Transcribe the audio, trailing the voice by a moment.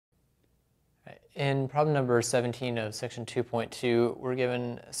In problem number 17 of section 2.2, we're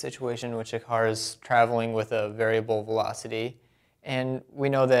given a situation in which a car is traveling with a variable velocity, and we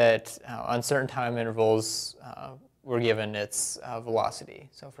know that on certain time intervals we're given its velocity.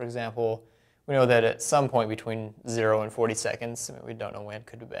 So for example, we know that at some point between 0 and 40 seconds, I mean, we don't know when, it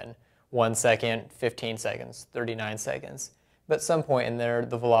could have been 1 second, 15 seconds, 39 seconds, but at some point in there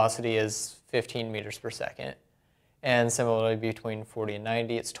the velocity is 15 meters per second. And similarly between 40 and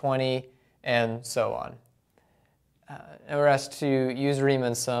 90 it's 20, and so on. And we're asked to use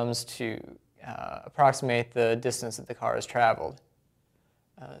Riemann sums to approximate the distance that the car has traveled.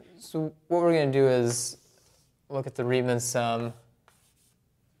 So what we're going to do is look at the Riemann sum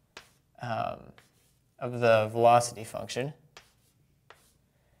of the velocity function.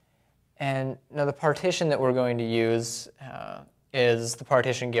 And now the partition that we're going to use is the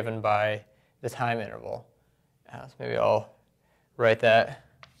partition given by the time interval. So maybe I'll write that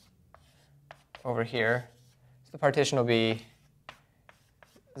over here. So the partition will be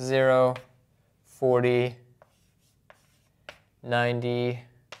 0, 40, 90,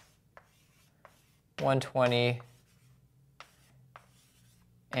 120,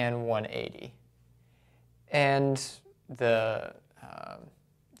 and 180. And the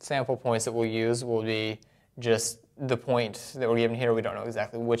sample points that we'll use will be just the point that we're given here. We don't know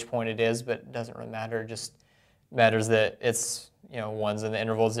exactly which point it is, but it doesn't really matter. It just matters that it's, one's in the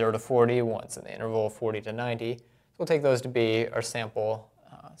interval 0 to 40, one's in the interval 40 to 90. So we'll take those to be our sample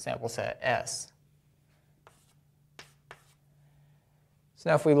set S. So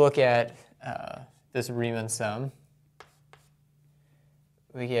now if we look at this Riemann sum,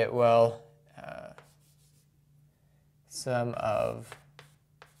 we get, well, sum of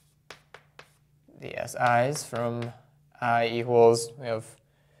the SI's from I equals, we have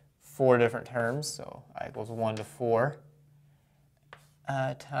 4 different terms, so I equals 1 to 4,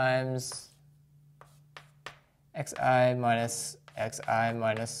 times xi minus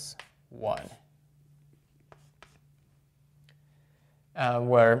 1.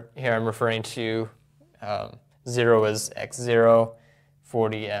 Where here I'm referring to 0 as x0,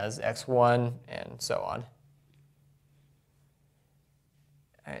 40 as x1, and so on.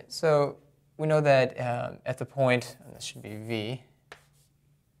 All right, so we know that at the point, and this should be v,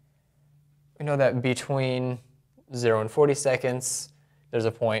 we know that between 0 and 40 seconds, there's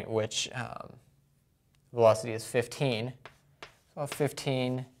a point which velocity is 15. So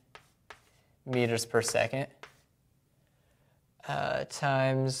 15 meters per second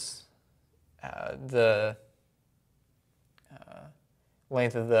times the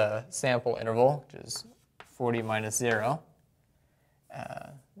length of the sample interval, which is 40 minus 0.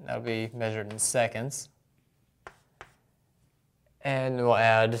 That'll be measured in seconds. And we'll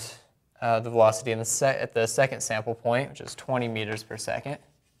add the velocity at the second sample point, which is 20 meters per second,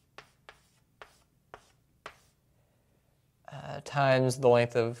 times the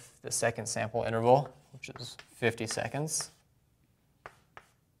length of the second sample interval, which is 50 seconds,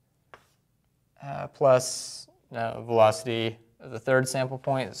 plus velocity of the third sample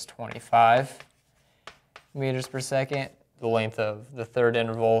point is 25 meters per second. The length of the third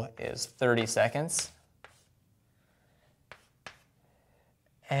interval is 30 seconds.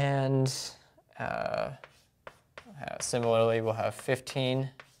 And similarly, we'll have 15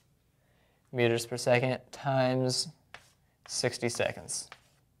 meters per second times 60 seconds.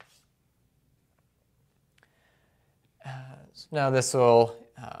 So now this will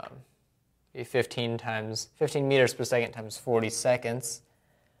be 15 meters per second times 40 seconds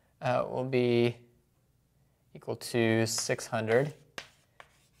will be equal to 600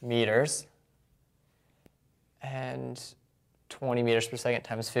 meters. And 20 meters per second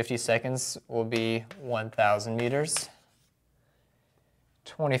times 50 seconds will be 1,000 meters.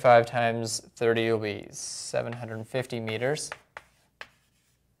 25 times 30 will be 750 meters.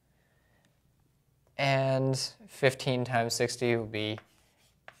 And 15 times 60 will be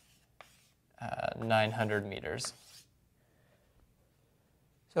 900 meters.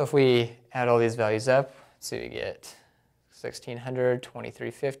 So if we add all these values up, so we get 1,600,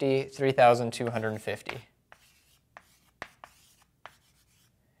 2,350, 3,250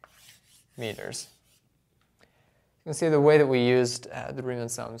 meters. You can see the way that we used the Riemann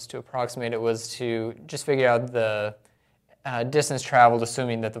sums to approximate it was to just figure out the distance traveled,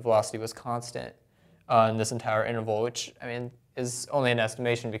 assuming that the velocity was constant on this entire interval, which, I mean, is only an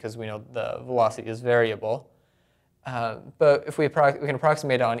estimation because we know the velocity is variable. But if we can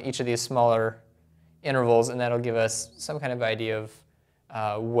approximate on each of these smaller intervals, and that'll give us some kind of idea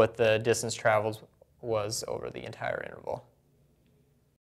of what the distance traveled was over the entire interval.